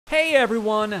Hey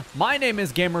everyone, my name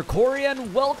is Gamer Corey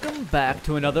and welcome back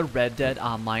to another Red Dead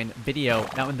Online video.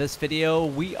 Now in this video,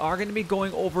 we are going to be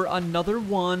going over another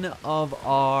one of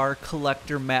our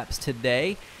collector maps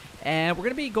today. And we're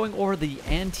going to be going over the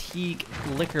antique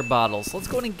liquor bottles. So let's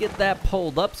go ahead and get that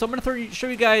pulled up. So I'm going to show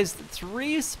you guys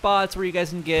 3 spots where you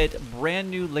guys can get brand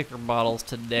new liquor bottles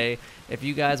today. If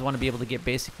you guys want to be able to get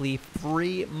basically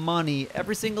free money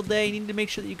every single day, you need to make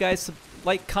sure that you guys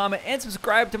like, comment, and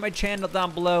subscribe to my channel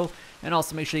down below. And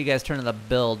also make sure you guys turn on the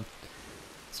bell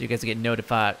so you guys get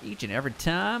notified each and every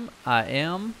time I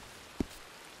am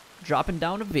dropping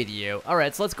down a video.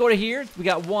 Alright, so let's go to here. We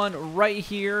got one right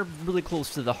here, really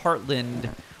close to the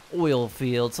Heartland oil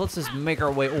field. So let's just make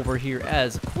our way over here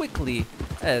as quickly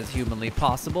as humanly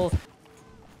possible.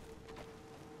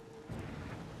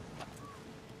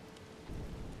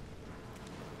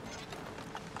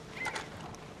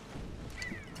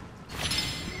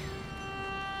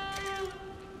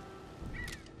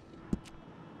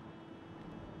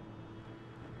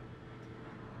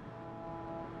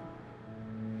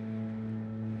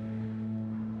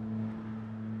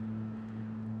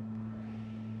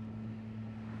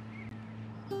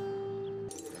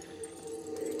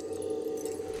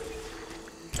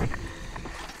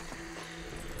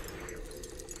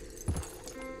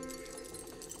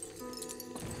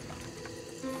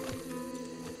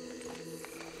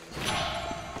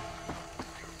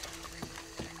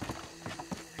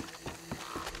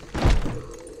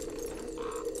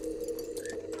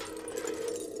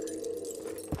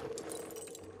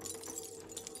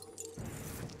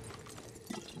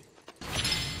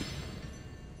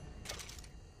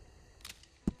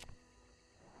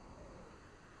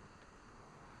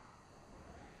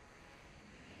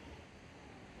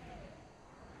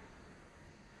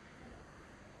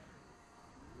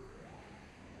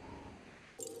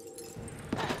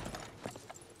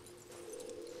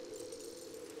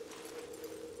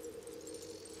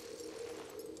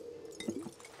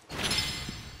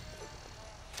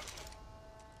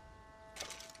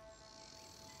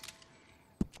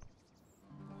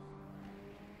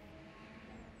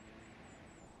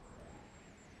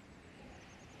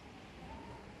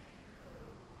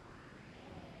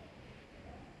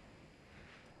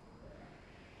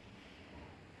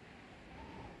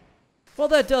 Well,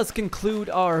 that does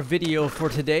conclude our video for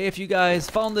today. If you guys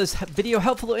found this video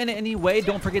helpful in any way,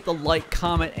 don't forget to like,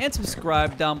 comment, and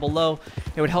subscribe down below.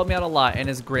 It would help me out a lot and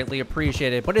is greatly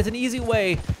appreciated. But it's an easy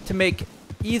way to make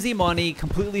easy money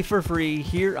completely for free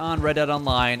here on Red Dead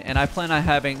Online, and I plan on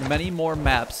having many more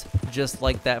maps just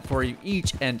like that for you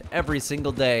each and every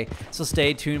single day, so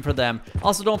stay tuned for them.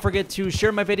 Also, don't forget to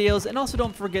share my videos, and also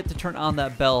don't forget to turn on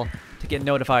that bell to get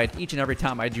notified each and every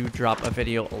time I do drop a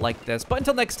video like this. But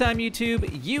until next time,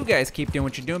 YouTube, you guys keep doing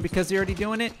what you're doing because you're already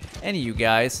doing it, and you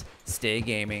guys stay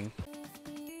gaming.